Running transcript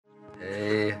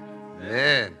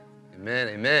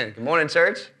Amen. Good morning,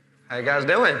 church. How you guys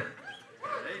doing? You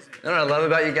know what I love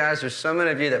about you guys? There's so many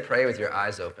of you that pray with your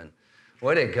eyes open.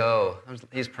 Way to go.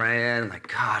 He's praying,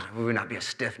 like, God, we would not be a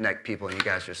stiff-necked people, and you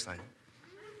guys are just like,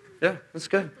 yeah, that's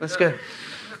good, that's good.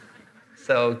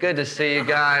 So good to see you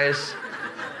guys.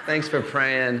 Thanks for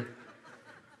praying.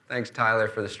 Thanks, Tyler,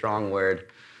 for the strong word.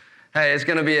 Hey, it's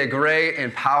going to be a great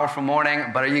and powerful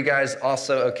morning, but are you guys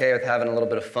also okay with having a little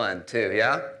bit of fun, too,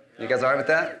 yeah? You guys all right with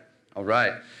that? All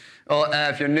right. Well,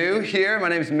 if you're new here, my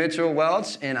name is Mitchell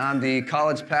Welch, and I'm the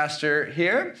college pastor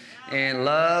here, and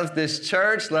love this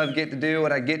church, love get to do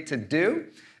what I get to do.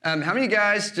 How many of you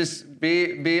guys, just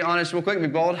be honest real quick, be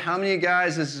bold, how many of you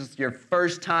guys, this is your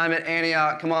first time at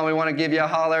Antioch? Come on, we want to give you a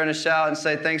holler and a shout and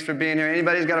say thanks for being here.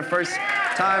 Anybody's got a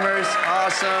first-timers?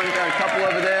 Awesome. Got a couple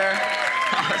over there.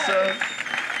 Awesome.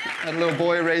 That little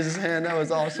boy raised his hand. That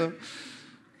was awesome.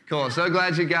 Cool. So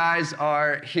glad you guys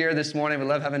are here this morning. We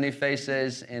love having new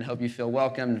faces and hope you feel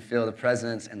welcome and feel the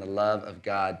presence and the love of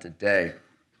God today.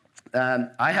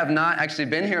 I have not actually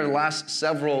been here the last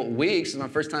several weeks. It's my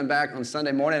first time back on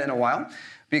Sunday morning in a while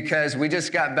because we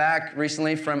just got back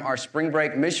recently from our spring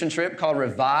break mission trip called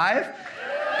Revive.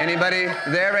 Anybody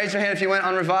there? Raise your hand if you went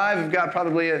on Revive. We've got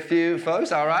probably a few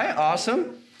folks. All right.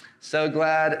 Awesome. So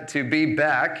glad to be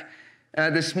back.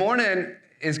 This morning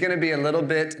is going to be a little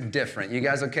bit different. You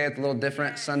guys okay with a little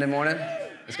different Sunday morning?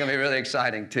 It's going to be really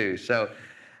exciting too. So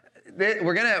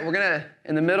we're gonna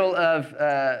in the middle of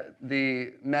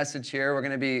the message here, we're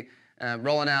going to be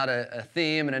rolling out a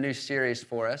theme and a new series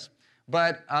for us.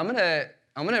 But I'm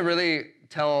gonna really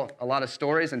tell a lot of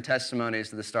stories and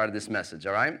testimonies at the start of this message.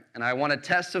 All right, and I want to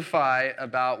testify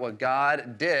about what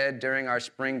God did during our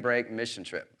spring break mission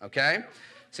trip. Okay.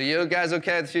 So you guys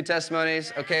okay with a few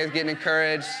testimonies? Okay with getting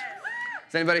encouraged?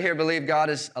 Does anybody here believe God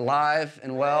is alive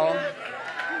and well?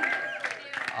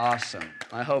 Awesome.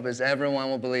 My hope is everyone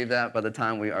will believe that by the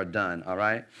time we are done, all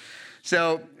right?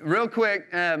 So real quick,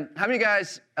 how many of you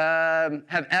guys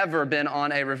have ever been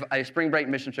on a spring break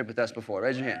mission trip with us before?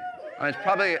 Raise your hand. All right, it's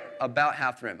probably about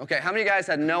half the room. Okay, how many of you guys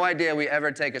had no idea we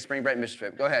ever take a spring break mission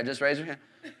trip? Go ahead, just raise your hand.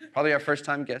 Probably our first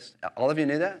time guest. All of you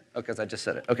knew that? Oh, because I just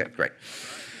said it. Okay, great.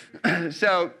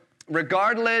 So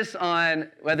regardless on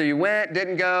whether you went,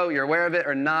 didn't go, you're aware of it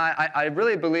or not, I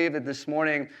really believe that this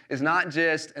morning is not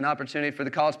just an opportunity for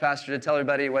the college pastor to tell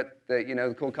everybody what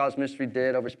the cool college ministry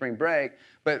did over spring break,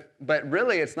 but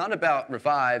really it's not about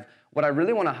Revive. What I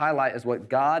really want to highlight is what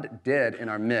God did in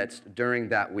our midst during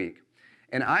that week.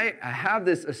 And I have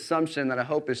this assumption that I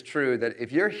hope is true, that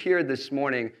if you're here this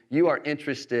morning, you are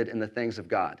interested in the things of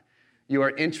God. You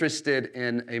are interested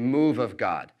in a move of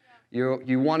God.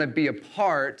 You want to be a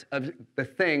part of the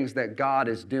things that God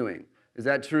is doing. Is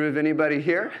that true of anybody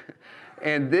here?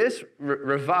 And this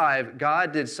Revive,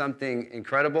 God did something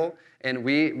incredible, and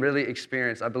we really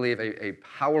experienced, I believe, a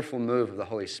powerful move of the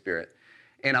Holy Spirit.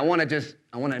 And I want to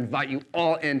invite you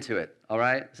all into it, all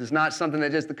right? This is not something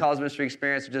that just the college ministry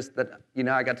experience, or just that,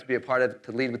 I got to be a part of,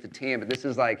 to lead with the team, but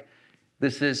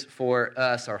this is for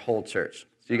us, our whole church.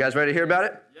 So you guys ready to hear about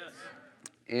it? Yes.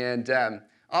 And I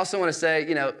also want to say,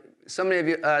 so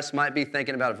many of us might be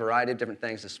thinking about a variety of different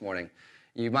things this morning.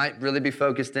 You might really be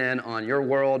focused in on your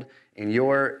world and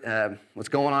your what's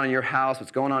going on in your house,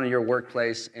 what's going on in your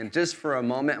workplace. And just for a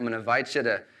moment, I'm going to invite you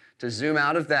to zoom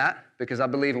out of that, because I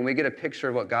believe when we get a picture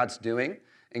of what God's doing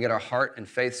and get our heart and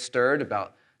faith stirred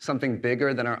about something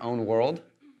bigger than our own world,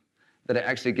 that it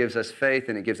actually gives us faith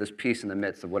and it gives us peace in the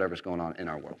midst of whatever's going on in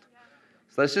our world.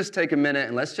 So let's just take a minute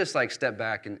and let's just step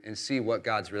back and see what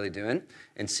God's really doing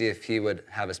and see if he would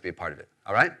have us be a part of it.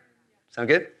 All right? Sound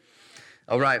good?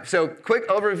 All right. So quick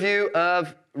overview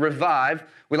of Revive.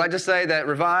 We like to say that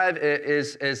Revive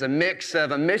is a mix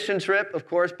of a mission trip, of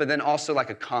course, but then also like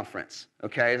a conference.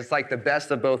 Okay? It's like the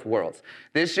best of both worlds.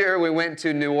 This year we went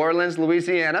to New Orleans,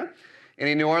 Louisiana.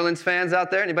 Any New Orleans fans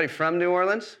out there? Anybody from New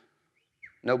Orleans?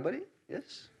 Nobody?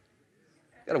 Yes?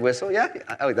 Got a whistle? Yeah?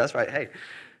 Oh, that's right. Hey.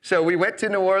 So we went to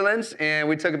New Orleans, and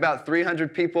we took about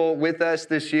 300 people with us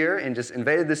this year and just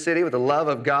invaded the city with the love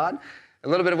of God. A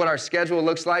little bit of what our schedule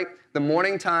looks like. The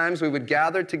morning times, we would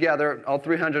gather together, all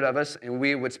 300 of us, and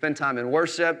we would spend time in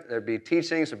worship. There'd be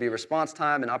teachings, there'd be response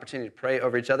time, an opportunity to pray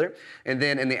over each other. And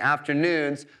then in the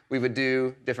afternoons, we would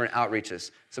do different outreaches.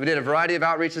 So we did a variety of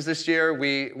outreaches this year.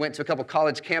 We went to a couple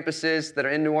college campuses that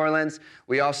are in New Orleans.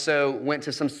 We also went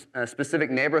to some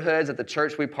specific neighborhoods that the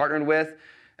church we partnered with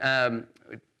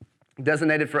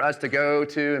designated for us to go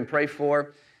to and pray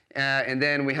for. And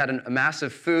then we had a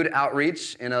massive food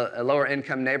outreach in a lower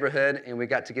income neighborhood, and we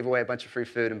got to give away a bunch of free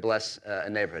food and bless a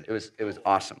neighborhood. It was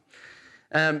awesome.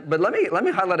 But let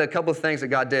me highlight a couple of things that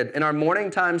God did. In our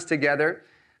morning times together,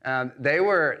 They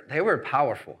were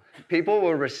powerful. People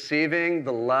were receiving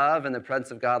the love and the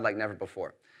presence of God like never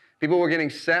before. People were getting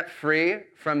set free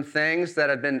from things that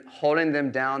had been holding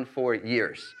them down for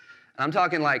years. And I'm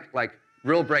talking like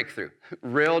real breakthrough,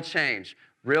 real change,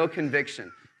 real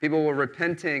conviction. People were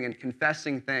repenting and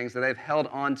confessing things that they've held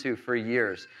on to for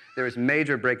years. There was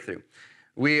major breakthrough.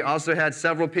 We also had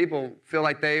several people feel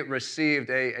like they received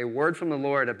a word from the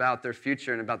Lord about their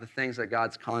future and about the things that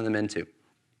God's calling them into.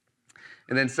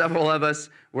 And then several of us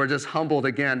were just humbled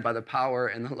again by the power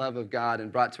and the love of God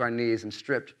and brought to our knees and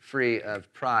stripped free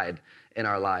of pride in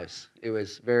our lives. It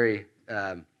was very,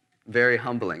 very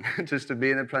humbling just to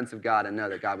be in the presence of God and know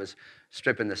that God was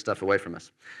stripping this stuff away from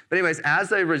us. But anyways,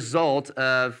 as a result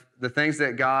of the things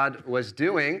that God was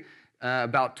doing,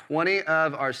 about 20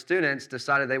 of our students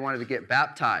decided they wanted to get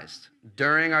baptized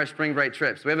during our spring break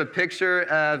trips. We have a picture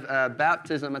of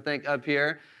baptism, I think, up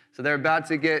here. So they're about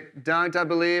to get dunked, I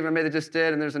believe, or maybe they just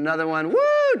did, and there's another one.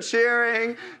 Woo,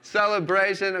 cheering,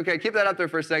 celebration. Okay, keep that up there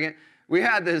for a second. We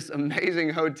had this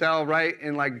amazing hotel right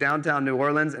in like downtown New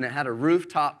Orleans, and it had a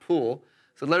rooftop pool.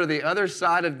 So literally the other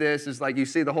side of this is like you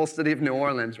see the whole city of New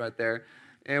Orleans right there.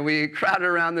 And we crowded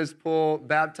around this pool,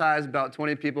 baptized about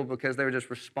 20 people because they were just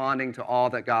responding to all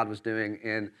that God was doing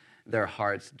in their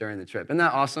hearts during the trip. Isn't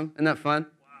that awesome? Isn't that fun?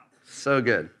 Wow. So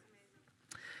good.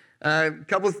 A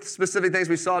couple of specific things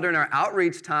we saw during our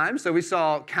outreach time. So we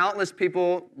saw countless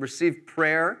people receive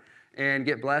prayer and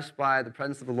get blessed by the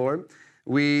presence of the Lord.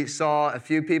 We saw a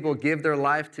few people give their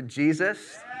life to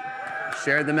Jesus,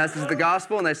 shared the message of the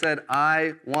gospel, and they said,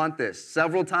 I want this.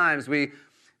 Several times we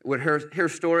would hear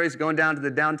stories going down to the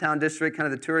downtown district,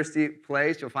 kind of the touristy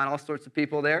place. You'll find all sorts of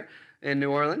people there in New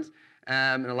Orleans.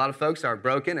 And a lot of folks are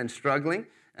broken and struggling,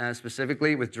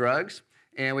 specifically with drugs.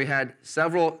 And we had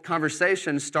several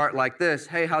conversations start like this.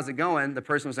 Hey, how's it going? The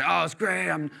person would say, oh, it's great.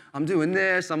 I'm doing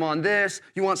this. I'm on this.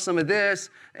 You want some of this?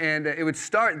 And it would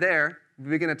start there. We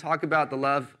begin to talk about the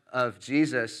love of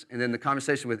Jesus. And then the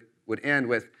conversation would end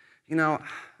with, you know,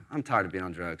 I'm tired of being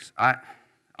on drugs. I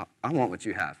want what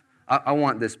you have. I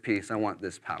want this peace. I want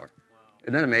this power. Wow.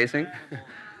 Isn't that amazing? Isn't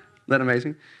that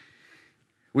amazing?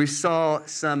 We saw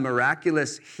some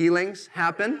miraculous healings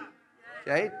happen.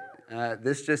 Okay.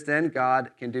 This just in,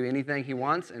 God can do anything he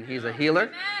wants, and he's a healer.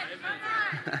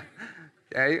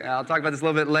 Okay, I'll talk about this a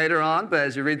little bit later on, but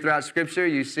as you read throughout Scripture,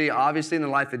 you see, obviously, in the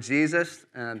life of Jesus,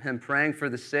 him praying for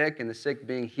the sick and the sick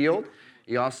being healed.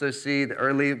 You also see the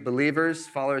early believers,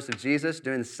 followers of Jesus,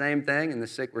 doing the same thing, and the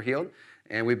sick were healed.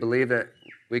 And we believe that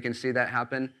we can see that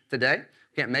happen today.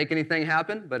 Can't make anything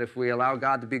happen, but if we allow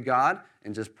God to be God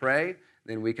and just pray,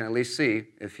 then we can at least see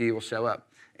if he will show up.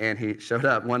 And he showed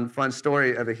up. One fun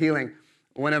story of a healing.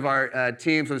 One of our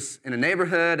teams was in a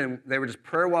neighborhood, and they were just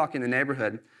prayer walking the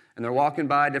neighborhood. And they're walking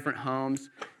by different homes.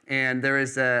 And there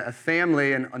is a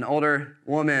family, an older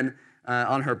woman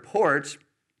on her porch.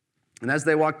 And as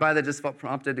they walked by, they just felt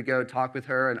prompted to go talk with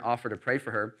her and offer to pray for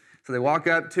her. So they walk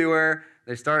up to her.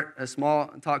 They start a small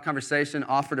talk conversation,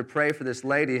 offer to pray for this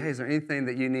lady. Hey, is there anything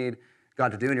that you need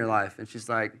God to do in your life? And she's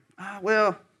like,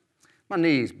 well, my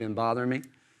knee's been bothering me.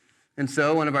 And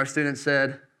so one of our students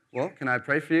said, well, can I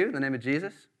pray for you in the name of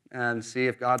Jesus and see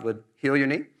if God would heal your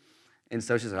knee? And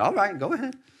so she said, all right, go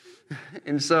ahead.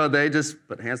 And so they just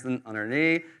put hands on her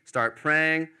knee, start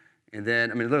praying. And then,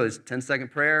 literally, it's a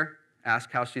 10-second prayer,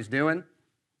 ask how she's doing.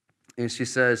 And she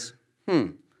says,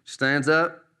 stands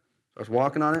up, starts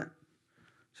walking on it.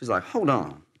 She's like, hold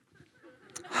on.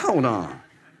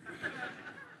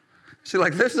 She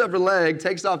lifts up her leg,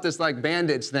 takes off this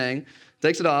bandage thing,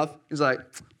 takes it off. He's like,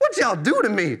 what y'all do to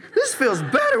me? This feels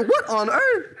better. What on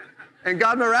earth? And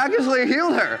God miraculously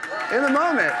healed her in the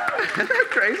moment. Isn't that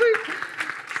crazy?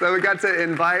 So we got to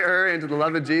invite her into the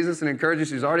love of Jesus and encourage her.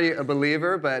 She's already a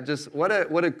believer, but just what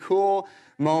a cool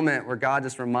moment where God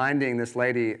just reminding this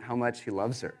lady how much he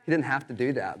loves her. He didn't have to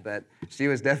do that, but she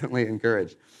was definitely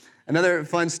encouraged. Another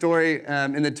fun story,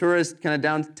 in the tourist kind of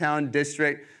downtown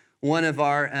district, one of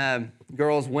our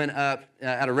girls went up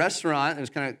at a restaurant. It was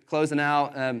kind of closing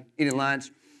out, eating lunch,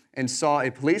 and saw a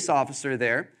police officer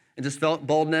there and just felt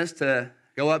boldness to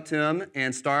go up to him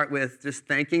and start with just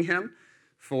thanking him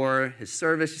for his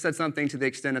service. She said something to the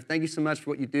extent of, thank you so much for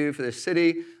what you do for this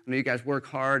city. I know you guys work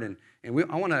hard, and I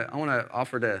want to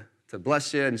offer to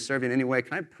bless you and serve you in any way.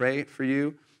 Can I pray for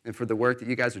you and for the work that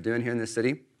you guys are doing here in this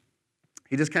city?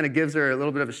 He just kind of gives her a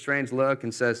little bit of a strange look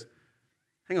and says,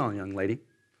 hang on, young lady.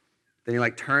 Then he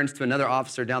turns to another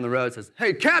officer down the road and says,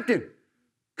 hey, Captain,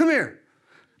 come here.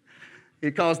 He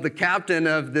calls the captain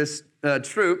of this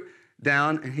troop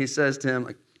down, and he says to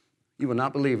him, you will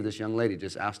not believe what this young lady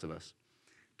just asked of us.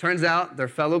 Turns out they're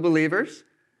fellow believers,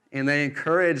 and they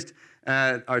encouraged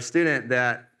our student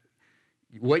that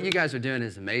what you guys are doing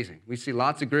is amazing. We see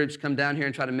lots of groups come down here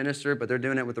and try to minister, but they're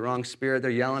doing it with the wrong spirit. They're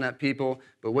yelling at people.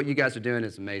 But what you guys are doing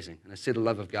is amazing. And I see the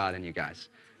love of God in you guys.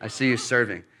 I see you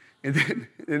serving. And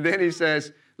then he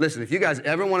says, listen, if you guys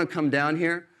ever want to come down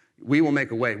here, we will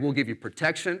make a way. We'll give you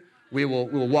protection. We will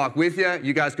walk with you.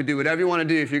 You guys can do whatever you want to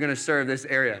do if you're going to serve this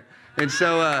area. And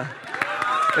so,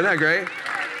 isn't that great?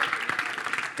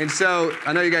 And so,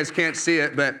 I know you guys can't see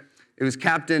it, but it was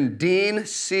Captain Dean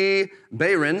C.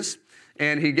 Behrens.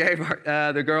 And he gave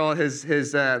the girl his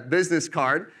business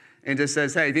card and just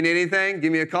says, hey, if you need anything,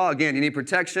 give me a call. Again, you need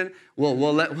protection,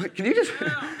 can you just,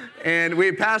 and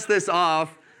we passed this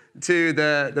off to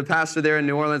the pastor there in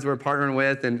New Orleans we're partnering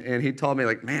with, and he told me,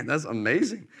 like, man, that's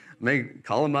amazing.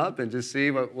 Call him up and just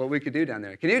see what we could do down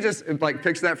there. Can you just, like,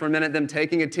 picture that for a minute, them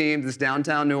taking a team, this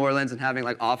downtown New Orleans, and having,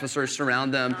 like, officers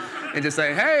surround them and just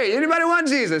say, hey, anybody want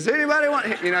Jesus? Anybody want,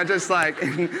 just like,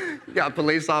 got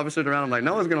police officers around. I'm like,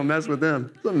 no one's going to mess with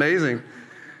them. It's amazing.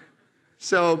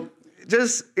 So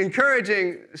just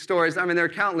encouraging stories. I mean, there are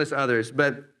countless others,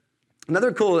 but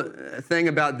another cool thing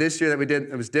about this year that we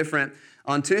did that was different,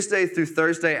 on Tuesday through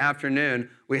Thursday afternoon,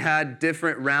 we had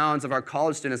different rounds of our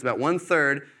college students. About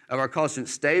 1/3 of our college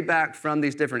students stayed back from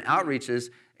these different outreaches,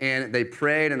 and they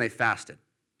prayed and they fasted.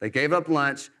 They gave up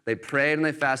lunch, they prayed and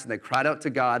they fasted, they cried out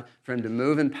to God for him to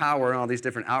move in power in all these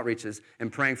different outreaches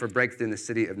and praying for breakthrough in the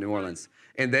city of New Orleans.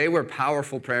 And they were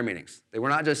powerful prayer meetings. They were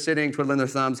not just sitting, twiddling their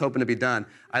thumbs, hoping to be done.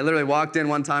 I literally walked in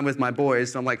one time with my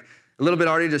boys, so I'm like a little bit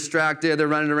already distracted. They're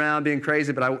running around being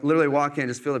crazy, but I literally walk in and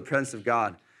just feel the presence of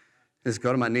God. Just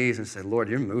go to my knees and say, Lord,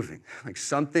 you're moving. Like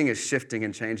something is shifting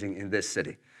and changing in this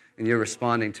city, and you're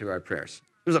responding to our prayers.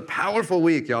 It was a powerful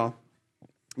week, y'all.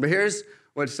 But here's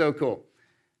what's so cool.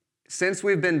 Since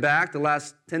we've been back the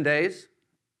last 10 days,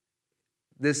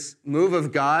 this move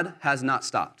of God has not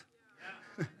stopped.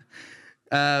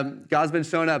 God's been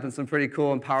showing up in some pretty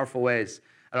cool and powerful ways.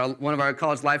 At one of our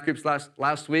college life groups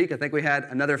last week, I think we had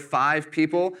another 5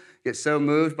 people get so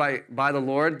moved by the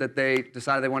Lord that they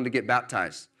decided they wanted to get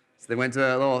baptized. So they went to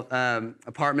a little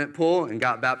apartment pool and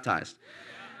got baptized.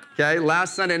 Okay,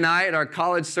 last Sunday night at our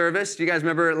college service, do you guys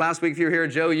remember last week if you were here,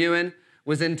 Joe Ewan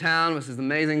was in town with his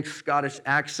amazing Scottish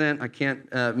accent. I can't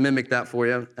mimic that for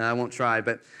you. I won't try.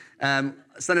 But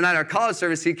Sunday night, our college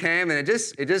service, he came, and it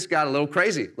just got a little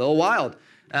crazy, a little wild,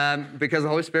 because the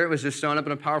Holy Spirit was just showing up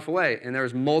in a powerful way. And there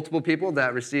was multiple people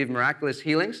that received miraculous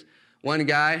healings. One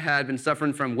guy had been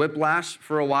suffering from whiplash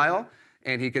for a while,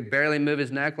 and he could barely move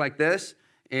his neck like this.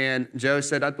 And Joe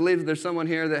said, I believe there's someone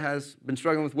here that has been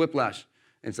struggling with whiplash.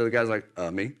 And so the guy's like,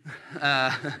 me?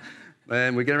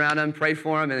 And we get around him, pray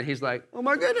for him, and he's like, oh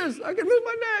my goodness, I can move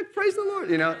my neck, praise the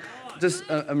Lord. Just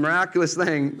a miraculous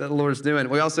thing that the Lord's doing.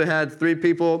 We also had 3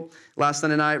 people last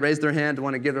Sunday night raise their hand to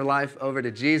want to give their life over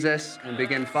to Jesus and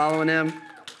begin following him.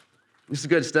 This is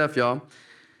good stuff, y'all.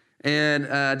 And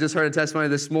I just heard a testimony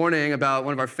this morning about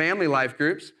one of our family life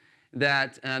groups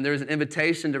that there was an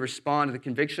invitation to respond to the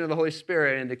conviction of the Holy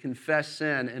Spirit and to confess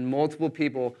sin, and multiple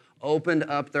people opened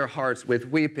up their hearts with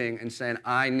weeping and saying,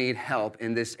 I need help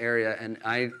in this area, and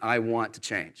I want to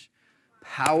change.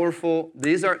 Powerful.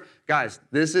 Guys,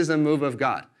 this is a move of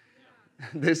God.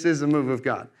 This is a move of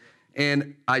God.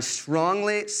 And I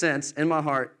strongly sense in my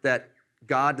heart that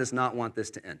God does not want this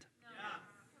to end.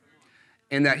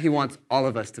 And that he wants all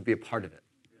of us to be a part of it.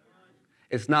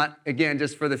 It's not, again,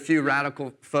 just for the few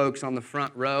radical folks on the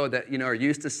front row that, are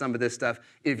used to some of this stuff.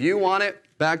 If you want it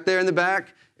back there in the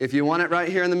back, if you want it right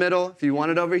here in the middle, if you want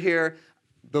it over here,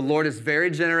 the Lord is very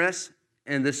generous.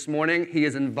 And this morning, he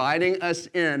is inviting us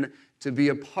in to be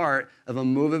a part of a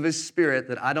move of his Spirit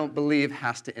that I don't believe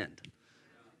has to end.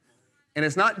 And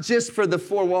it's not just for the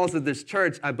 4 walls of this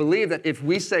church. I believe that if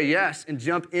we say yes and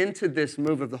jump into this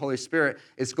move of the Holy Spirit,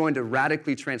 it's going to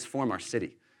radically transform our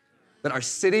city. That our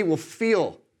city will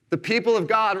feel the people of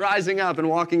God rising up and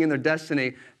walking in their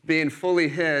destiny, being fully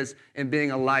his and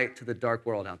being a light to the dark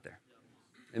world out there.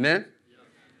 Amen?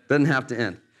 Doesn't have to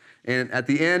end. And at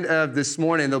the end of this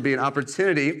morning, there'll be an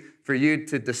opportunity for you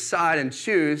to decide and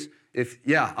choose if,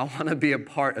 I want to be a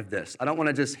part of this. I don't want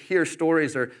to just hear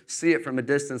stories or see it from a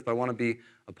distance, but I want to be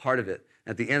a part of it.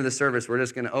 At the end of the service, we're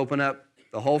just going to open up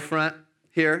the whole front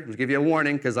here and give you a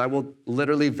warning, because I will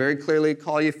literally very clearly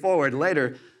call you forward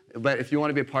later. But if you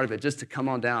want to be a part of it, just to come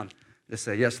on down, just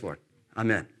say, yes, Lord,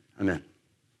 I'm in.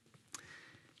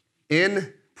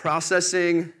 In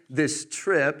processing this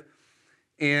trip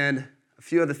and a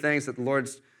few other things that the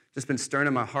Lord's just been stirring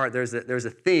in my heart, there's a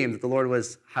theme that the Lord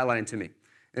was highlighting to me.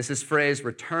 It's this phrase,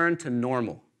 return to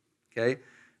normal, okay?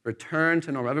 Return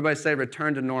to normal. Everybody say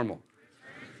return to normal.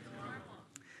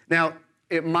 Now,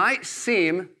 it might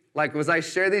seem like as I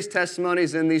share these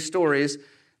testimonies and these stories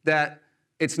that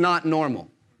It's not normal.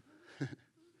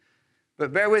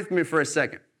 But bear with me for a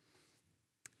second.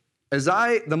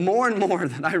 The more and more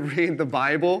that I read the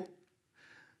Bible,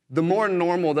 the more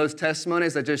normal those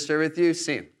testimonies I just shared with you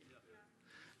seem.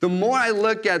 The more I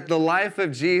look at the life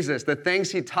of Jesus, the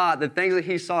things he taught, the things that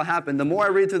he saw happen, the more I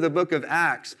read through the book of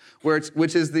Acts,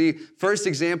 which is the first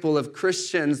example of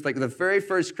Christians, like the very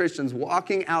first Christians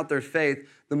walking out their faith,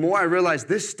 the more I realize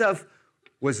this stuff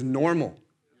was normal.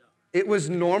 It was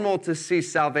normal to see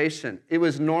salvation. It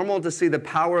was normal to see the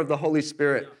power of the Holy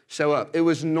Spirit show up. It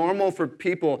was normal for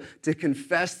people to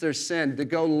confess their sin, to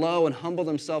go low and humble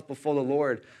themselves before the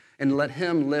Lord and let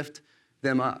him lift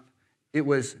them up. It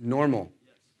was normal.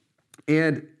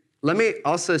 And let me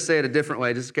also say it a different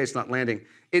way, just in case it's not landing.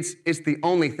 It's the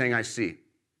only thing I see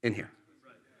in here.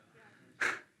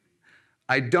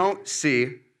 I don't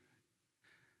see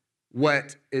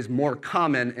what is more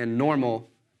common and normal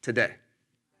today.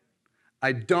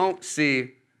 I don't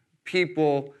see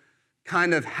people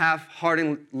kind of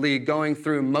half-heartedly going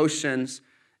through motions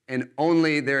and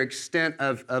only their extent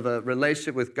of a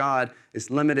relationship with God is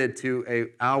limited to an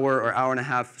hour or hour and a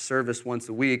half service once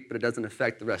a week, but it doesn't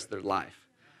affect the rest of their life.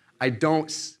 I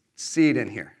don't see it in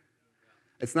here.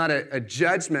 It's not a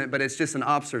judgment, but it's just an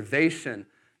observation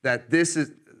that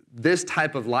this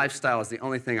type of lifestyle is the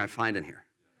only thing I find in here.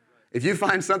 If you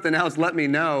find something else, let me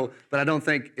know, but I don't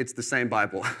think it's the same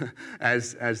Bible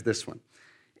as this one.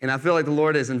 And I feel like the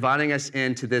Lord is inviting us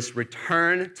into this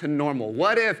return to normal.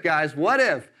 What if, guys,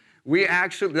 we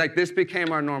actually, like this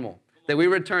became our normal, that we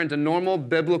return to normal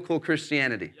biblical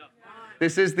Christianity?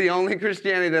 This is the only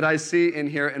Christianity that I see in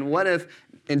here, and what if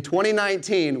in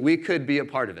 2019 we could be a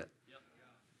part of it?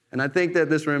 And I think that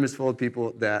this room is full of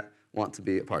people that want to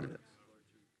be a part of it.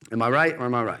 Am I right or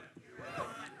am I right?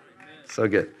 So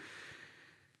good.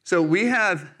 So we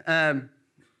have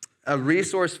a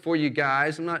resource for you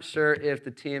guys. I'm not sure if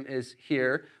the team is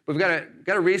here, but we've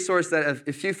got a resource that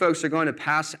a few folks are going to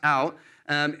pass out,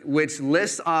 which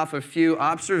lists off a few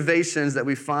observations that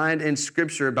we find in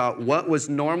Scripture about what was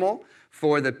normal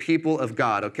for the people of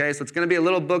God, okay? So it's going to be a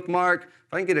little bookmark.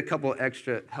 If I can get a couple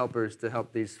extra helpers to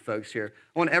help these folks here.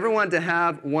 I want everyone to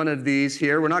have one of these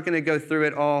here. We're not going to go through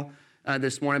it all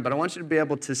this morning, but I want you to be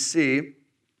able to see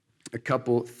a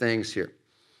couple things here.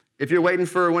 If you're waiting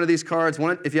for one of these cards,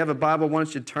 if you have a Bible, why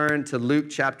don't you turn to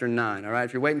Luke chapter 9, all right?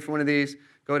 If you're waiting for one of these,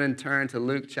 go ahead and turn to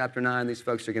Luke chapter 9. These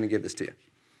folks are going to give this to you.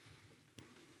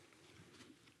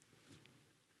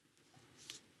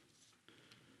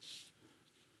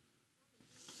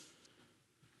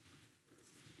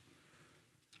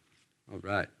 All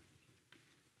right.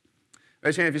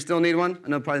 Raise your hand if you still need one. I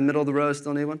know probably the middle of the row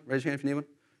still need one. Raise your hand if you need one.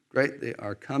 Great, they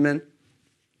are coming.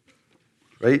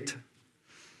 Great.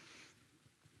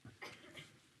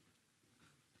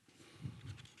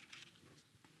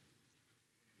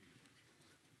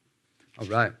 All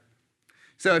right.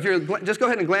 So if you're, just go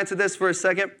ahead and glance at this for a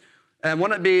second. I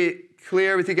want to be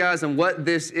clear with you guys on what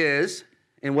this is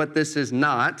and what this is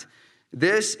not.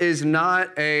 This is not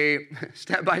a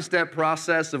step-by-step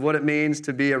process of what it means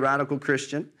to be a radical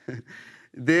Christian.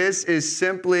 This is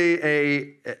simply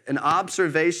an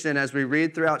observation as we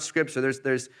read throughout Scripture.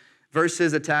 There's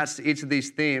verses attached to each of these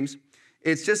themes.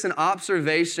 It's just an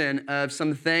observation of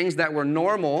some things that were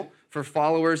normal for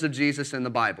followers of Jesus in the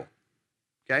Bible.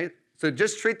 Okay? So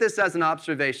just treat this as an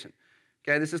observation.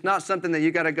 Okay? This is not something that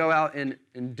you got to go out and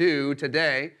do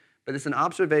today, but it's an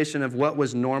observation of what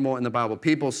was normal in the Bible.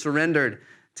 People surrendered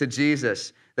to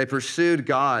Jesus. They pursued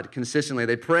God consistently.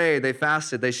 They prayed, they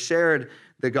fasted, they shared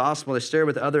the gospel, they shared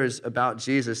with others about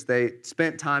Jesus. They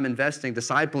spent time investing,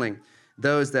 discipling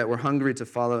those that were hungry to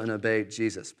follow and obey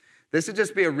Jesus. This would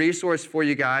just be a resource for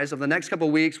you guys. Over the next couple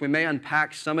of weeks, we may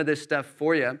unpack some of this stuff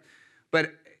for you,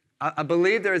 but I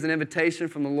believe there is an invitation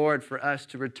from the Lord for us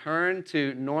to return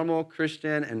to normal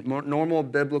Christian and normal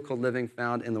biblical living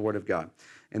found in the Word of God.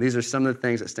 And these are some of the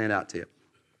things that stand out to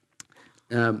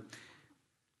you.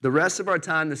 The rest of our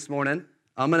time this morning,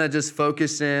 I'm going to just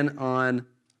focus in on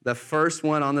the first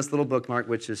one on this little bookmark,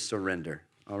 which is surrender.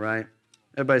 All right?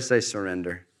 Everybody say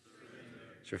surrender.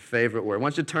 It's your favorite word. I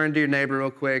want you to turn to your neighbor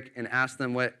real quick and ask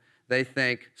them what they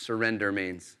think surrender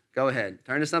means. Go ahead.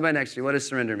 Turn to somebody next to you. What does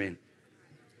surrender mean?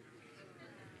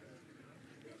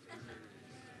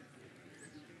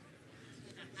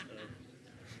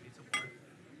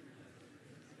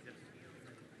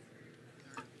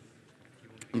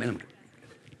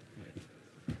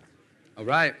 All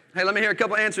right. Hey, let me hear a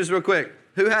couple answers real quick.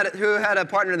 Who had a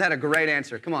partner that had a great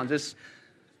answer? Come on, just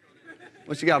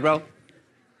what you got, bro?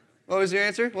 What was your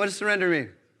answer? What does surrender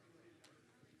mean?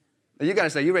 You got to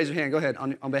say. You raise your hand. Go ahead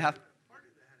on behalf.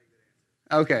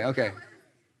 Okay.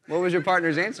 What was your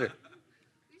partner's answer?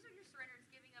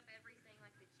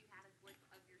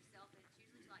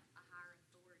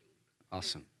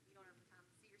 Awesome. You don't ever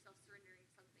see yourself surrendering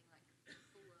something like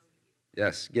below you.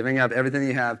 Yes, giving up everything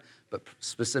you have, but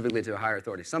specifically to a higher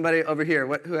authority. Somebody over here,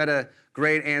 who had a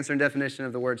great answer and definition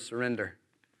of the word surrender?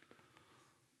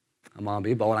 Come on,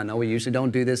 be bold. I know we usually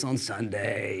don't do this on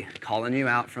Sunday. Calling you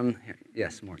out from here.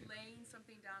 Yes, Morgan. Laying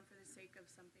something down for the sake of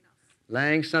something else.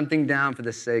 Laying something down for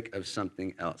the sake of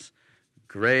something else.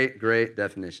 Great, great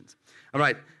definitions. All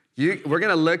right, we're going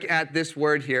to look at this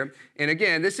word here. And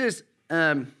again, this is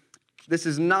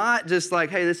not just like,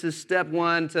 hey, this is step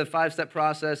 1 to 5-step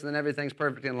process and then everything's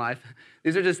perfect in life.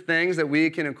 These are just things that we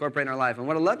can incorporate in our life. And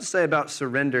what I'd love to say about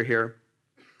surrender here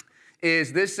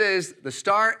is this is the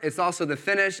start, it's also the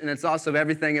finish, and it's also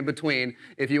everything in between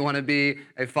if you want to be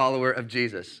a follower of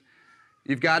Jesus.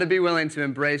 You've got to be willing to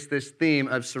embrace this theme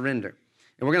of surrender.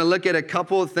 And we're going to look at a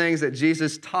couple of things that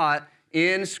Jesus taught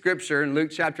in Scripture in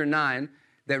Luke chapter 9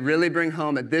 that really bring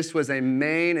home that this was a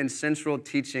main and central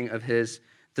teaching of his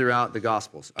throughout the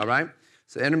Gospels, all right?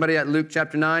 So anybody at Luke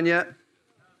chapter 9 yet?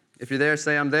 If you're there,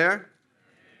 say I'm there.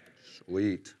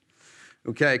 Sweet.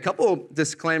 Okay, a couple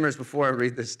disclaimers before I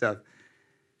read this stuff.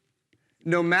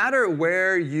 No matter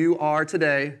where you are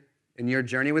today in your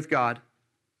journey with God,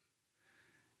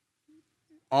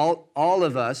 all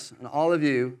of us and all of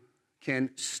you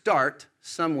can start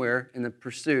somewhere in the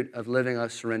pursuit of living a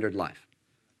surrendered life.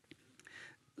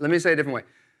 Let me say it a different way.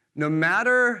 No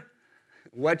matter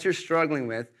what you're struggling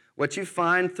with, what you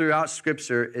find throughout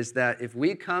Scripture is that if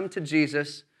we come to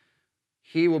Jesus,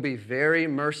 he will be very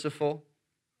merciful,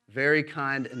 very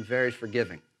kind, and very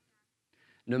forgiving.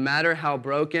 No matter how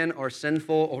broken or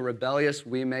sinful or rebellious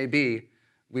we may be,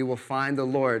 we will find the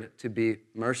Lord to be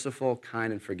merciful,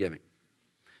 kind, and forgiving.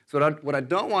 So what I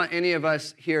don't want any of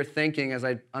us here thinking as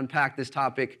I unpack this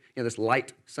topic, this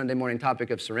light Sunday morning topic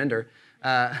of surrender,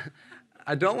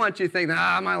 I don't want you to think,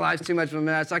 my life's too much of a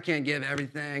mess, I can't give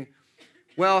everything.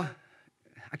 Well,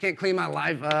 I can't clean my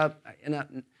life up.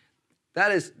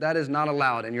 That is not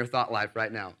allowed in your thought life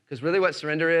right now. Because really what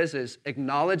surrender is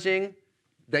acknowledging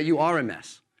that you are a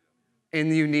mess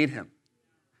and you need him.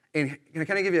 And can I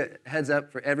kind of give you a heads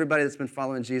up for everybody that's been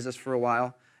following Jesus for a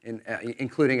while,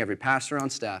 including every pastor on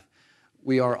staff,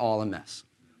 we are all a mess.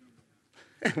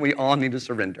 We all need to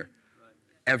surrender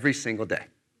every single day.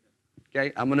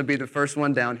 Okay, I'm going to be the first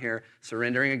one down here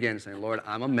surrendering again, saying, Lord,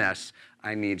 I'm a mess.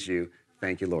 I need you.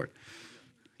 Thank you, Lord.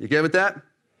 You good with that?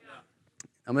 Yeah.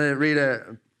 I'm going to read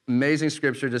an amazing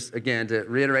scripture just, again, to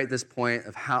reiterate this point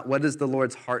of what is the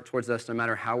Lord's heart towards us no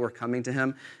matter how we're coming to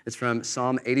him. It's from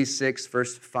Psalm 86,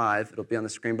 verse 5. It'll be on the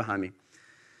screen behind me. It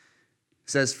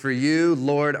says, for you,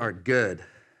 Lord, are good,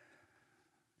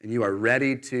 and you are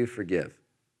ready to forgive.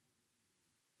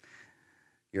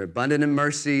 You're abundant in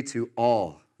mercy to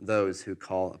all those who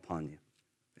call upon you.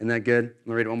 Isn't that good? I'm going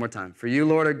to read it one more time. For you,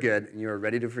 Lord, are good, and you are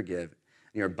ready to forgive,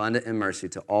 and you're abundant in mercy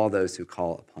to all those who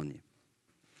call upon you.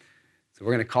 So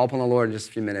we're going to call upon the Lord in just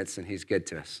a few minutes, and he's good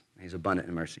to us. He's abundant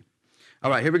in mercy. All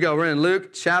right, here we go. We're in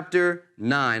Luke chapter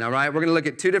 9, all right? We're going to look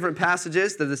at 2 different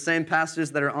passages. They're the same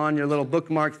passages that are on your little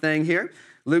bookmark thing here.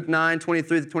 Luke 9,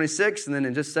 23 to 26, and then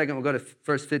in just a second, we'll go to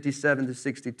verse 57 to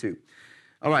 62.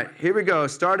 All right, here we go.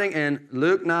 Starting in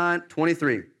Luke 9,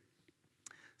 23. It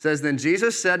says, then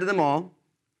Jesus said to them all,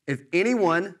 if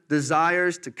anyone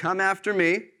desires to come after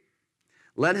me,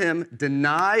 let him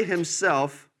deny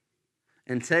himself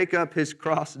and take up his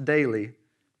cross daily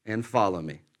and follow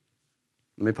me.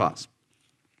 Let me pause.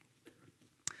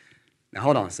 Now,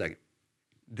 hold on a second.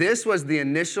 This was the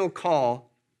initial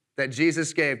call that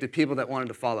Jesus gave to people that wanted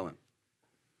to follow him.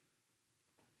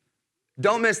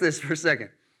 Don't miss this for a second.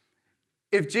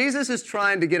 If Jesus is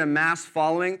trying to get a mass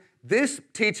following, this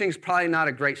teaching's probably not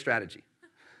a great strategy.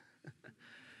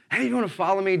 Hey, you want to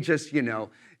follow me? Just,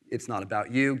 it's not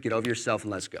about you. Get over yourself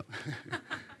and let's go.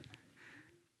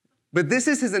 But this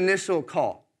is his initial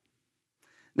call.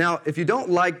 Now, if you don't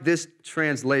like this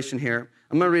translation here,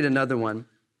 I'm going to read another one.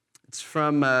 It's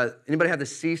from, anybody have the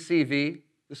CCV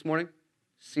this morning?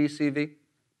 CCV?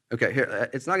 Okay, here,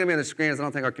 it's not going to be on the screen, as I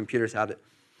don't think our computers have it.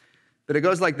 But it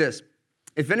goes like this.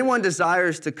 If anyone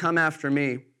desires to come after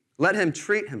me, let him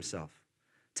treat himself,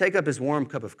 take up his warm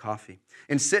cup of coffee,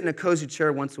 and sit in a cozy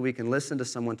chair once a week and listen to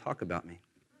someone talk about me.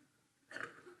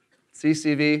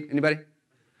 CCV, anybody?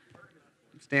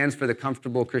 Stands for the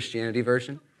Comfortable Christianity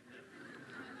Version.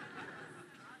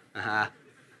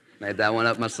 Made that one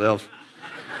up myself.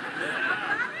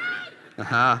 We've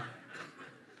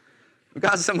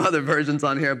got some other versions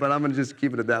on here, but I'm going to just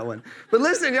keep it at that one. But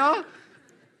listen, y'all.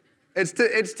 It's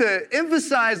to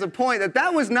emphasize the point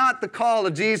that was not the call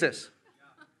of Jesus.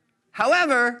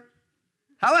 However,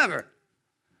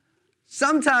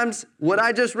 sometimes what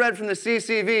I just read from the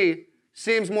CCV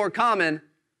seems more common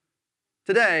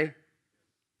today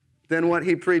than what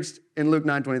he preached in Luke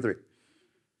 9:23.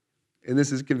 And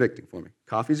this is convicting for me.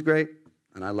 Coffee's great,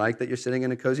 and I like that you're sitting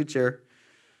in a cozy chair,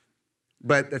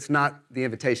 but that's not the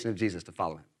invitation of Jesus to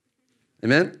follow him.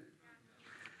 Amen?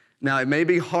 Now, it may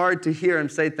be hard to hear him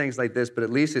say things like this, but at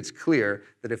least it's clear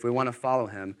that if we want to follow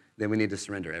him, then we need to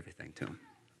surrender everything to him.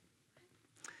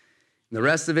 And the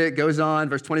rest of it goes on,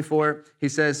 verse 24, he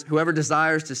says, whoever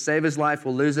desires to save his life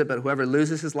will lose it, but whoever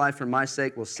loses his life for my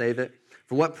sake will save it.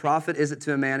 For what profit is it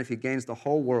to a man if he gains the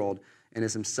whole world and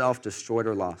is himself destroyed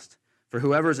or lost? For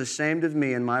whoever is ashamed of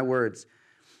me and my words,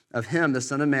 of him the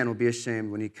Son of Man will be ashamed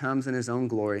when he comes in his own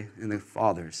glory and the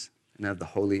Father's and of the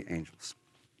holy angels.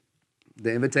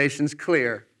 The invitation's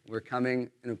clear. We're coming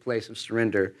in a place of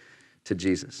surrender to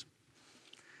Jesus.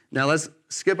 Now let's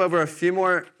skip over a few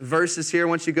more verses here.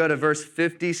 Once you go to verse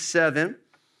 57,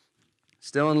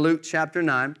 still in Luke chapter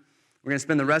 9, we're going to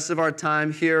spend the rest of our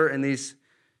time here in these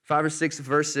 5 or 6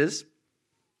 verses,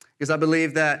 because I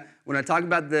believe that when I talk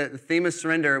about the theme of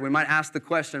surrender, we might ask the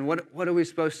question, what are we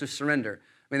supposed to surrender?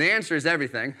 I mean, the answer is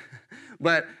everything,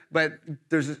 but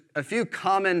there's a few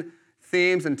common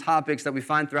themes and topics that we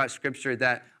find throughout Scripture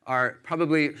that are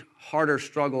probably harder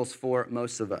struggles for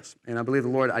most of us. And I believe the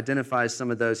Lord identifies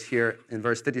some of those here in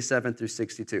verse 57 through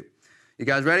 62. You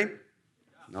guys ready?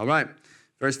 Yeah. All right.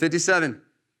 Verse 57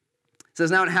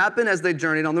 says, now it happened as they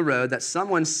journeyed on the road that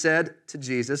someone said to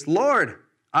Jesus, Lord,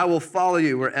 I will follow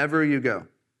you wherever you go.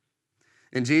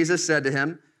 And Jesus said to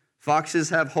him, foxes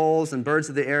have holes and birds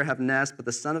of the air have nests, but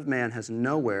the Son of Man has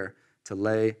nowhere to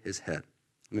lay his head.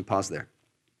 Let me pause there.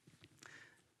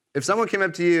 If someone came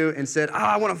up to you and said,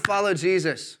 I want to follow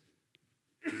Jesus,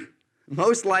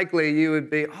 most likely you would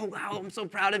be, oh, wow, I'm so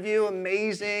proud of you,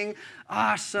 amazing,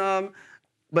 awesome.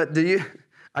 But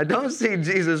I don't see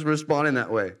Jesus responding that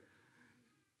way.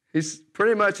 He's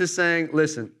pretty much just saying,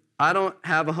 listen, I don't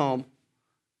have a home,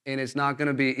 and it's not going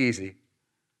to be easy.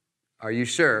 Are you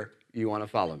sure you want to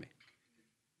follow me?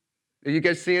 Are you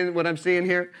guys seeing what I'm seeing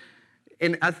here?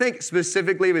 And I think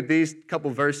specifically with these couple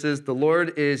verses, the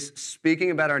Lord is speaking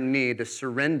about our need to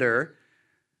surrender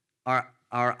our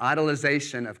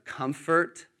idolization of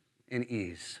comfort and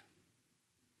ease.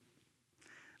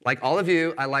 Like all of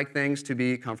you, I like things to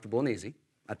be comfortable and easy.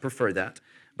 I prefer that.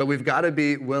 But we've got to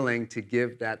be willing to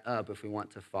give that up if we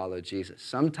want to follow Jesus.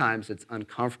 Sometimes it's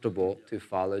uncomfortable to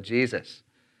follow Jesus.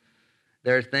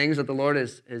 There are things that the Lord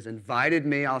has invited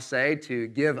me, I'll say, to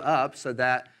give up so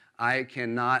that I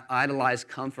cannot idolize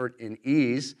comfort and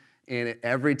ease. And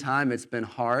every time it's been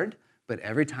hard, but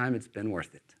every time it's been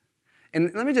worth it.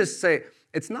 And let me just say,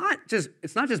 it's not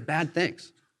just bad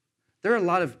things. There are a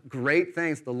lot of great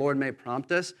things the Lord may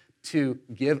prompt us to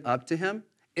give up to him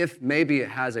if maybe it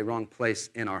has a wrong place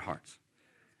in our hearts.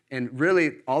 And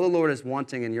really, all the Lord is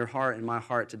wanting in your heart and my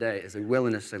heart today is a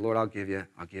willingness to say, Lord, I'll give you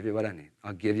what I need.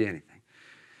 I'll give you anything.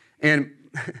 And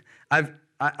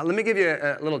let me give you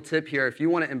a little tip here. If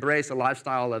you want to embrace a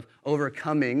lifestyle of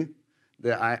overcoming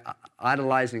the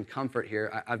idolizing comfort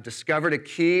here, I've discovered a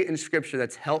key in Scripture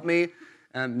that's helped me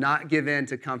not give in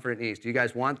to comfort and ease. Do you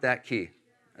guys want that key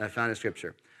I found in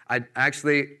Scripture?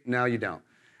 No, you don't.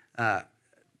 Are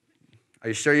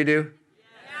you sure you do?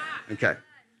 Yeah. Okay.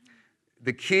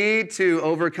 The key to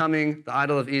overcoming the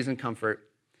idol of ease and comfort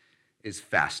is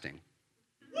fasting.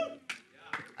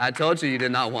 I told you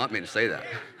did not want me to say that.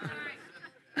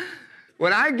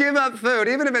 When I give up food,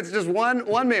 even if it's just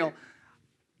one meal,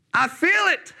 I feel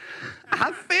it.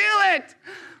 I feel it.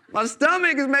 My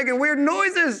stomach is making weird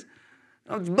noises.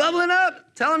 It's bubbling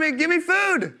up, telling me, give me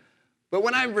food. But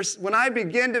when I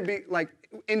begin to be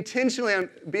intentionally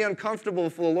be uncomfortable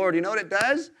for the Lord, you know what it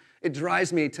does? It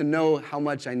drives me to know how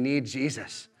much I need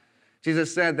Jesus.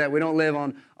 Jesus said that we don't live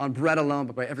on bread alone,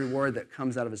 but by every word that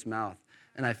comes out of his mouth.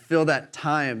 And I feel that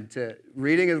time to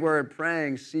reading his word,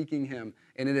 praying, seeking him,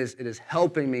 and it is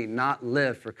helping me not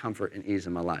live for comfort and ease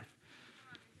in my life.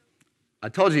 I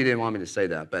told you didn't want me to say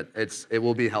that, but it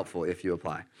will be helpful if you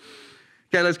apply.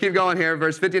 Okay, let's keep going here.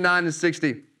 Verse 59 and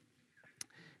 60.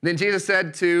 Then Jesus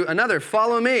said to another,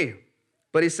 follow me.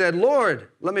 But he said, Lord,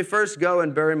 let me first go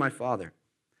and bury my father.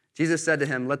 Jesus said to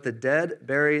him, let the dead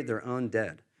bury their own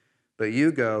dead, but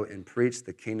you go and preach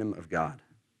the kingdom of God.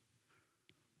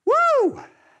 Woo!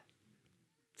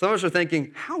 Some of us are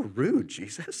thinking, how rude,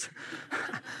 Jesus.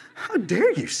 How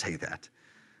dare you say that?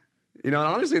 You know,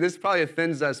 honestly, this probably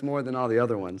offends us more than all the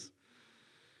other ones.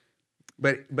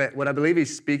 But what I believe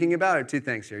he's speaking about are two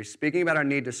things here. He's speaking about our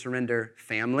need to surrender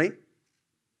family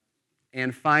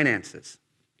and finances.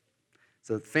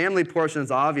 So the family portion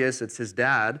is obvious. It's his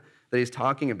dad that he's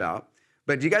talking about.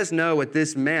 But do you guys know what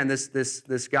this man,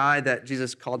 this guy that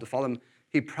Jesus called to follow him,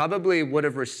 he probably would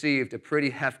have received a pretty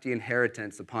hefty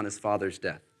inheritance upon his father's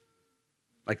death.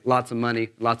 Like lots of money,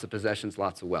 lots of possessions,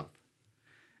 lots of wealth.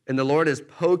 And the Lord is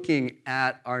poking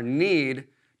at our need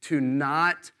to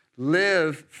not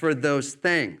live for those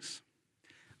things.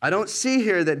 I don't see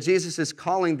here that Jesus is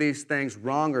calling these things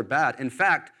wrong or bad. In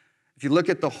fact, if you look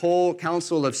at the whole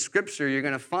counsel of Scripture, you're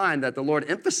going to find that the Lord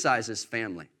emphasizes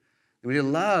family. We need to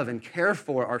love and care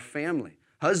for our family.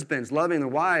 Husbands loving their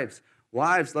wives,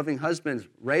 wives loving husbands,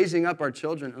 raising up our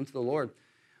children unto the Lord.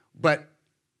 But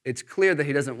it's clear that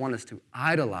he doesn't want us to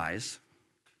idolize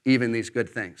even these good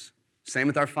things. Same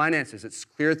with our finances. It's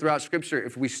clear throughout Scripture.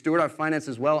 If we steward our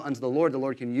finances well unto the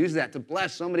Lord can use that to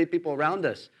bless so many people around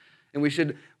us. And we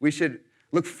should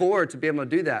look forward to be able to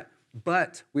do that.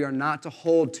 But we are not to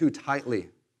hold too tightly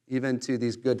even to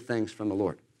these good things from the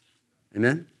Lord.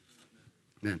 Amen?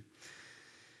 Amen.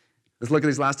 Let's look at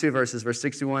these last two verses, verse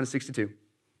 61 and 62. It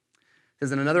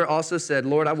says, and another also said,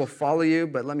 Lord, I will follow you,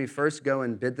 but let me first go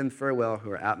and bid them farewell who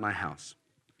are at my house.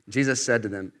 Jesus said to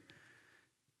them,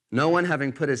 no one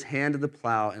having put his hand to the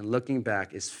plow and looking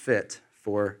back is fit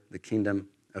for the kingdom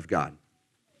of God.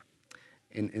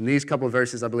 In these couple of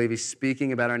verses, I believe he's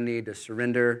speaking about our need to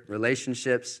surrender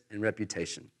relationships and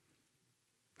reputation.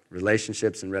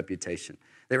 Relationships and reputation.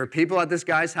 There were people at this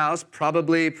guy's house,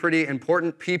 probably pretty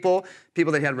important people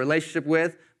that he had a relationship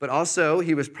with, but also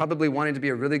he was probably wanting to be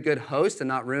a really good host and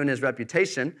not ruin his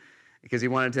reputation because he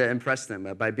wanted to impress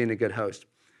them by being a good host.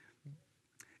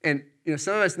 And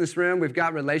some of us in this room, we've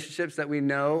got relationships that we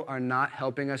know are not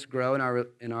helping us grow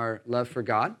in our love for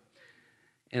God.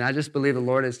 And I just believe the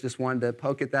Lord has just wanted to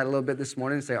poke at that a little bit this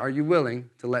morning and say, are you willing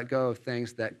to let go of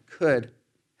things that could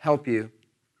help you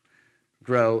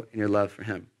grow in your love for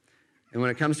him? And when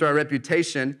it comes to our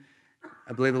reputation,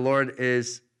 I believe the Lord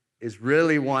is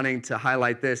really wanting to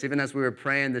highlight this. Even as we were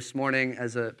praying this morning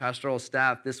as a pastoral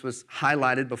staff, this was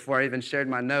highlighted before I even shared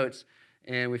my notes.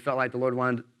 And we felt like the Lord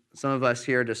wanted some of us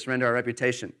here to surrender our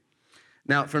reputation.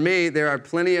 Now, for me, there are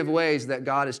plenty of ways that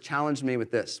God has challenged me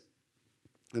with this.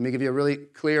 Let me give you a really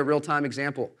clear, real-time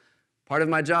example. Part of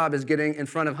my job is getting in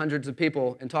front of hundreds of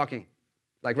people and talking,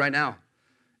 like right now.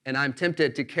 And I'm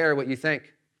tempted to care what you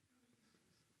think.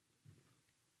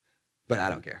 But I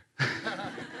don't care.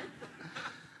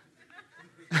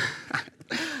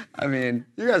 I mean,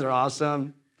 you guys are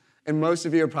awesome. And most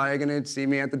of you are probably going to see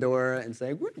me at the door and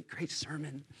say, what a great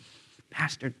sermon.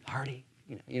 Pastor Hardy.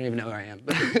 You don't even know who I am.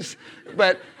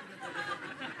 But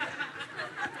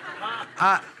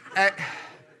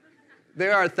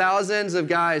there are thousands of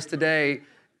guys today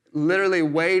literally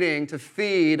waiting to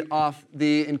feed off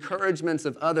the encouragements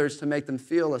of others to make them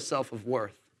feel a self of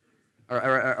worth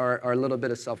or a little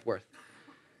bit of self-worth.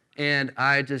 And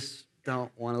I just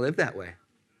don't want to live that way.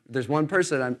 There's one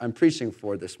person I'm preaching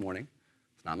for this morning.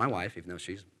 It's not my wife, even though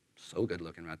she's so good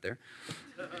looking right there.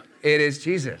 It is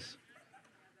Jesus.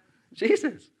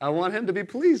 Jesus. I want him to be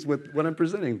pleased with what I'm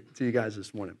presenting to you guys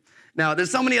this morning. Now,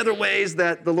 there's so many other ways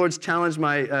that the Lord's challenged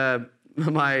my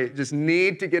just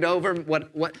need to get over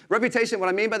what reputation. What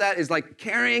I mean by that is like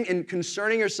caring and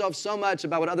concerning yourself so much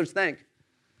about what others think.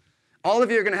 All of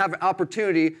you are going to have an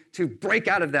opportunity to break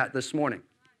out of that this morning.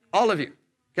 All of you.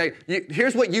 Okay,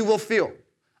 here's what you will feel.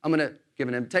 I'm going to give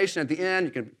an invitation at the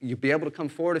end. You'll be able to come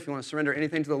forward if you want to surrender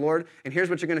anything to the Lord. And here's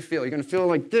what you're going to feel. You're going to feel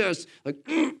like this, like,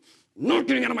 I'm not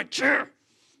getting out of my chair.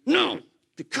 No,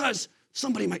 because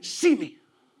somebody might see me.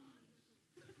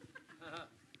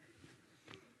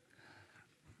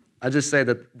 I just say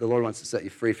that the Lord wants to set you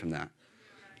free from that.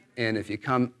 And if you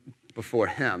come before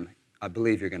him, I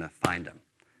believe you're going to find him.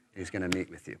 He's going to meet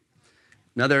with you.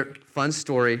 Another fun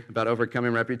story about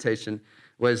overcoming reputation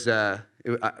was right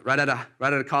out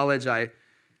of college, I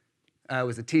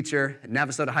was a teacher at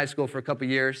Navasota High School for a couple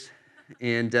years.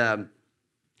 And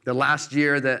the last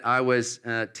year that I was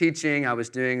teaching, I was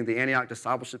doing the Antioch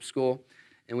Discipleship School.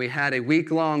 And we had a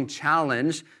week-long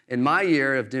challenge in my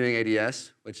year of doing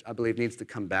ADS, which I believe needs to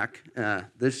come back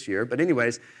this year. But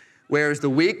anyways, whereas the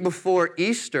week before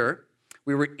Easter,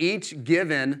 we were each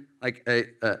given like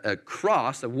a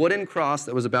cross, a wooden cross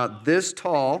that was about this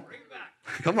tall.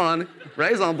 Come on,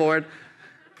 Ray's on board.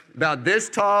 About this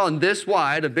tall and this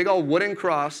wide, a big old wooden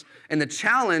cross. And the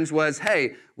challenge was,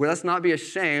 hey, let's not be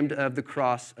ashamed of the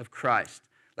cross of Christ.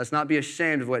 Let's not be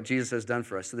ashamed of what Jesus has done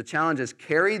for us. So the challenge is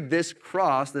carry this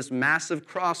cross, this massive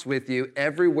cross with you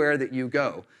everywhere that you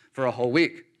go for a whole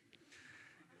week.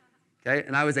 Okay,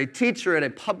 and I was a teacher at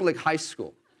a public high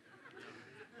school.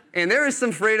 And there is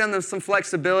some freedom, there's some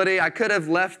flexibility. I could have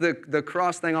left the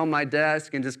cross thing on my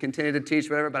desk and just continued to teach,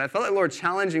 whatever, but I felt like the Lord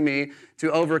challenging me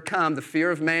to overcome the fear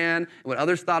of man and what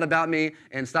others thought about me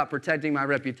and stop protecting my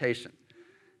reputation.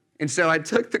 And so I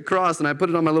took the cross and I put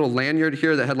it on my little lanyard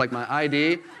here that had like my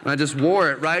ID, and I just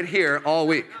wore it right here all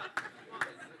week.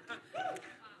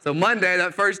 So Monday,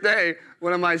 that first day,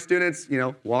 one of my students,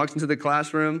 walks into the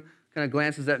classroom, kind of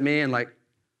glances at me and like,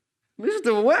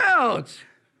 Mr. Welch,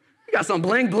 you got some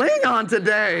bling bling on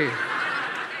today.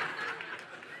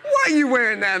 Why are you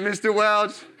wearing that, Mr.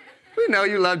 Welch? We know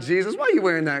you love Jesus. Why are you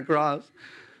wearing that cross?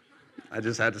 I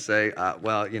just had to say,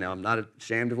 I'm not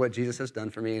ashamed of what Jesus has done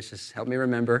for me. It's just helped me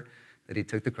remember that he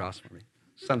took the cross for me.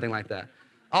 Something like that.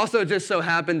 Also, just so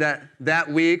happened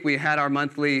that week we had our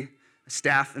monthly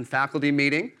staff and faculty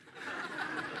meeting.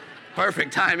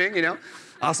 Perfect timing,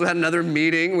 Also had another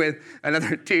meeting with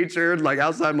another teacher, like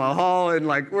outside my hall, and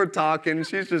like we're talking.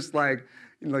 She's just like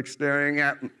staring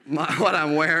at what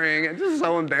I'm wearing. It's just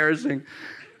so embarrassing.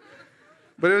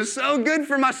 But it was so good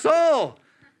for my soul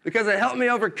because it helped me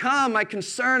overcome my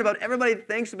concern about everybody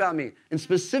thinks about me, and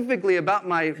specifically about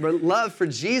my love for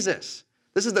Jesus.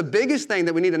 This is the biggest thing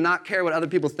that we need to not care what other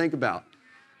people think about.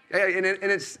 And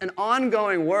it's an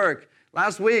ongoing work.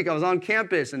 Last week, I was on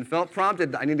campus and felt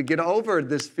prompted I need to get over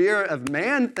this fear of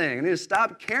man thing. I need to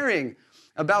stop caring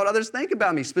about what others think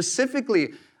about me.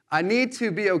 Specifically, I need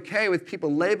to be okay with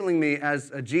people labeling me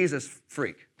as a Jesus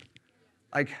freak.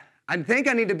 I think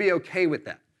I need to be okay with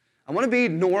that. I want to be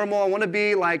normal. I want to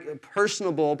be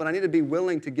personable, but I need to be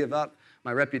willing to give up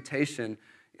my reputation,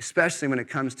 especially when it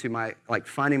comes to my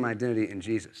finding my identity in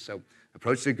Jesus. So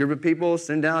approached a group of people,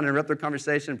 sat down, interrupt their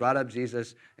conversation, brought up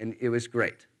Jesus, and it was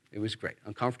great. It was great.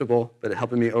 Uncomfortable, but it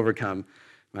helped me overcome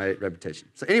my reputation.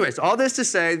 So anyways, all this to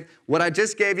say, what I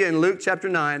just gave you in Luke chapter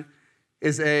 9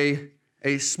 is a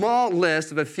small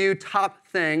list of a few top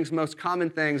things, most common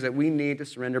things that we need to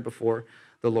surrender before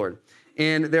the Lord.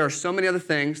 And there are so many other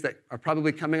things that are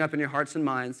probably coming up in your hearts and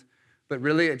minds, but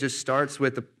really it just starts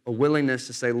with a willingness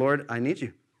to say, Lord, I need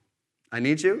you. I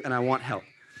need you, and I want help.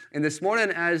 And this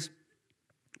morning, as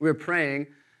we were praying,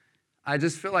 I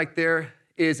just feel like there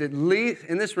is at least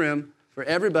in this room for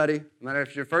everybody, no matter if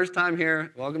it's your first time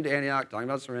here, welcome to Antioch, talking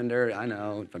about surrender. I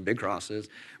know, from big crosses,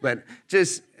 but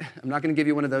I'm not going to give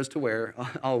you one of those to wear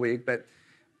all week, but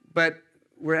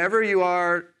wherever you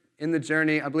are in the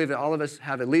journey, I believe that all of us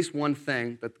have at least one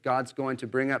thing that God's going to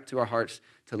bring up to our hearts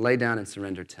to lay down and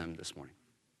surrender to him this morning.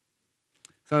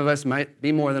 Some of us might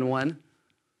be more than one,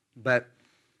 but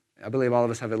I believe all of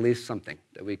us have at least something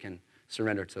that we can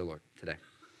surrender to the Lord today.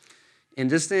 And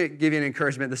just to give you an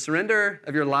encouragement, the surrender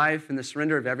of your life and the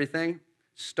surrender of everything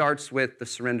starts with the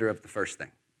surrender of the first thing.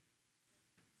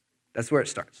 That's where it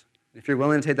starts. If you're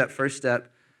willing to take that first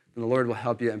step, then the Lord will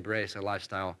help you embrace a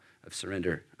lifestyle of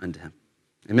surrender unto him.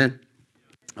 Amen?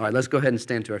 All right, let's go ahead and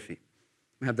stand to our feet.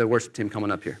 We have the worship team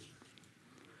coming up here.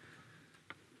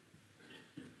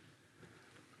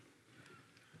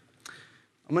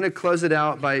 I'm going to close it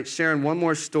out by sharing one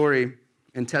more story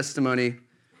and testimony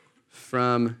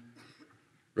from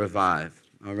Revive,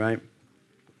 all right?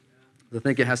 I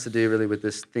think it has to do really with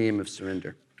this theme of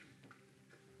surrender.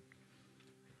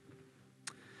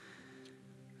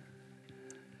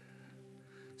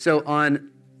 So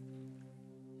on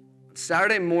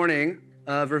Saturday morning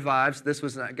of Revive, this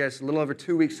was, I guess, a little over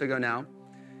 2 weeks ago now,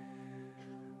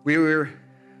 we were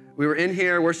in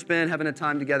here worshiping, having a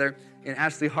time together, and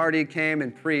Ashley Hardy came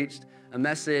and preached a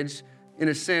message, in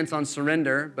a sense, on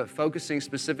surrender, but focusing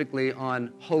specifically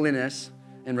on holiness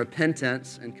and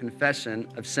repentance and confession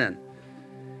of sin.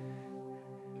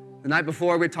 The night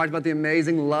before, we talked about the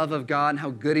amazing love of God and how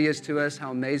good he is to us,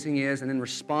 how amazing he is, and in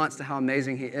response to how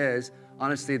amazing he is,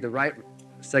 honestly, the right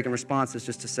second response is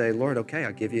just to say, Lord, okay,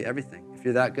 I'll give you everything. If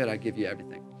you're that good, I'll give you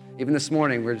everything. Even this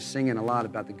morning, we're just singing a lot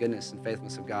about the goodness and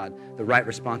faithfulness of God. The right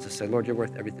response is to say, Lord, you're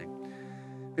worth everything.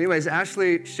 Anyways,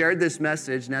 Ashley shared this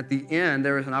message, and at the end,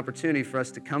 there was an opportunity for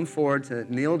us to come forward, to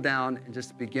kneel down, and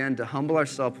just begin to humble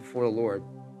ourselves before the Lord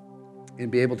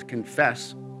and be able to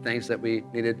confess things that we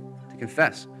needed to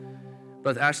confess.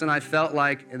 Both Ashley and I felt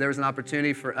like there was an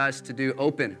opportunity for us to do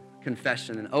open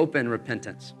confession and open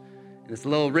repentance. And it's a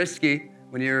little risky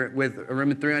when you're with a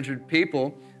room of 300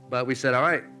 people, but we said, all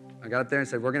right, I got up there and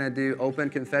said, we're going to do open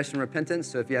confession and repentance.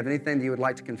 So if you have anything that you would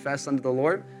like to confess unto the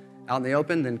Lord out in the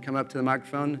open, then come up to the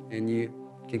microphone and you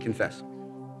can confess.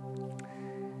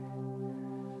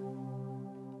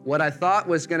 What I thought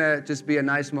was going to just be a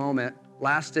nice moment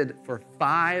lasted for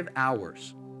 5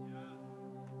 hours.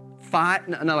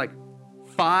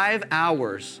 5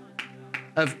 hours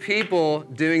of people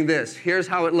doing this. Here's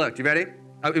how it looked. You ready?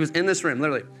 It was in this room,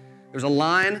 literally. There was a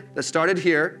line that started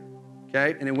here,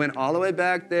 okay, and it went all the way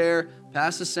back there,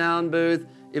 past the sound booth,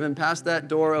 even past that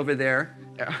door over there.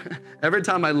 Every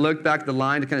time I looked back at the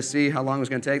line to kind of see how long it was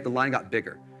going to take, the line got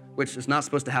bigger. which is not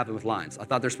supposed to happen with lines. I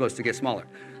thought they're supposed to get smaller.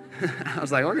 I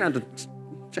was like, we're gonna have to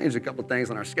change a couple things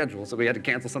on our schedule, so we had to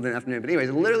cancel something in the afternoon. But anyways,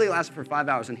 it literally lasted for 5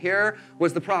 hours, and here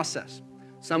was the process.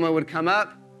 Someone would come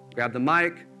up, grab the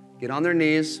mic, get on their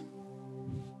knees,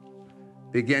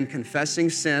 begin confessing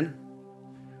sin.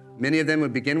 Many of them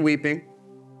would begin weeping.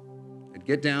 They'd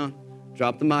get down,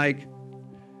 drop the mic.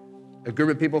 A group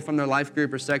of people from their life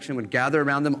group or section would gather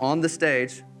around them on the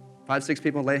stage. 5, 6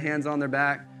 people lay hands on their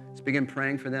back, just begin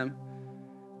praying for them.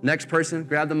 Next person,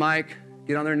 grab the mic,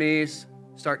 get on their knees,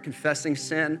 start confessing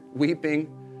sin,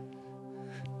 weeping.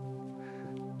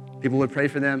 People would pray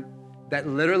for them. That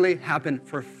literally happened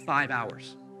for 5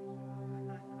 hours.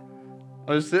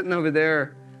 I was sitting over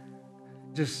there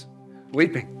just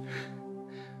weeping.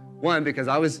 One, because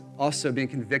I was also being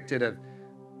convicted of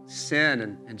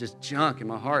sin and just junk in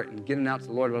my heart and getting out to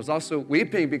the Lord. But I was also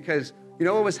weeping because you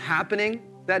know what was happening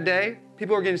that day?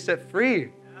 People were getting set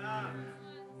free.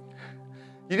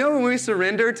 You know when we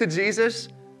surrender to Jesus,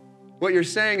 what you're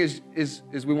saying is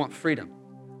we want freedom.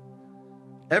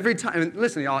 Every time, and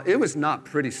listen, y'all, it was not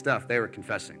pretty stuff they were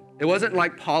confessing. It wasn't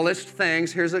like polished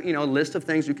things. Here's a list of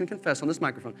things you can confess on this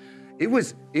microphone. It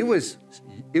was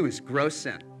gross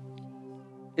sin.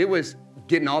 It was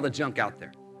getting all the junk out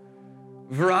there.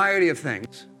 Variety of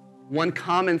things. One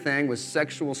common thing was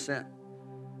sexual sin.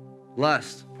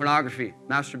 Lust, pornography,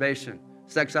 masturbation,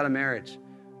 sex out of marriage.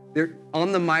 They're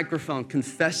on the microphone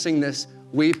confessing this,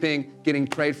 weeping, getting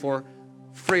prayed for,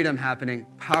 freedom happening,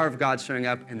 power of God showing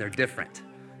up, and they're different.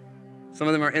 Some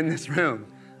of them are in this room.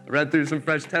 I read through some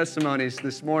fresh testimonies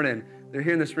this morning. They're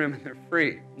here in this room and they're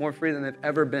free, more free than they've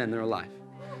ever been in their life.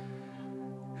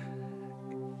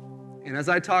 And as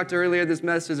I talked earlier, this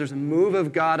message, there's a move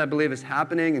of God I believe is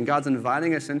happening and God's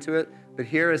inviting us into it. But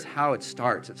here is how it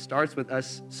starts. It starts with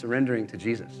us surrendering to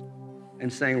Jesus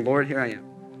and saying, Lord, here I am.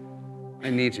 I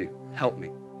need you. Help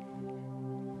me.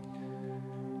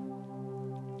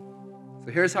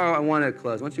 So here's how I want to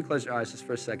close. I want you to close your eyes just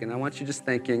for a second. I want you just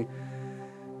thinking,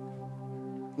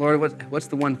 Lord, what's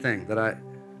the one thing that I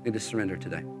need to surrender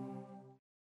today?